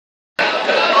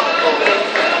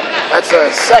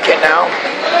That's a second now.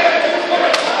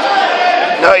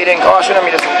 No, you didn't caution him.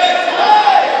 You just.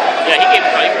 Yeah, he gave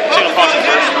single caution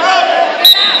first.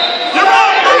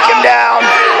 Take him down.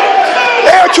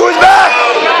 There, to his back.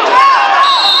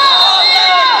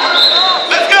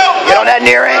 Let's go. Get on that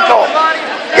near ankle.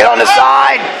 Get on the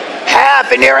side.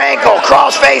 Half and near ankle.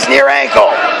 Cross face near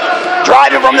ankle.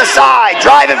 Driving from the side.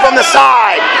 Driving from the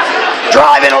side.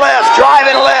 Drive and lift. Drive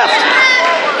and lift.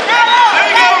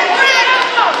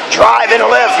 Drive and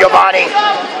lift, Giovanni.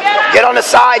 Get on the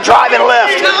side. Drive and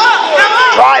lift.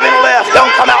 Drive and lift.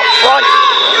 Don't come out front.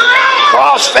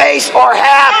 Cross face or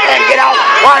half and get out.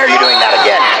 Why are you doing that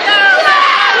again?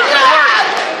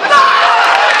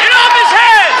 Get off his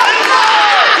head!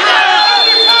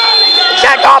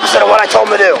 Exact opposite of what I told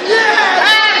him to do.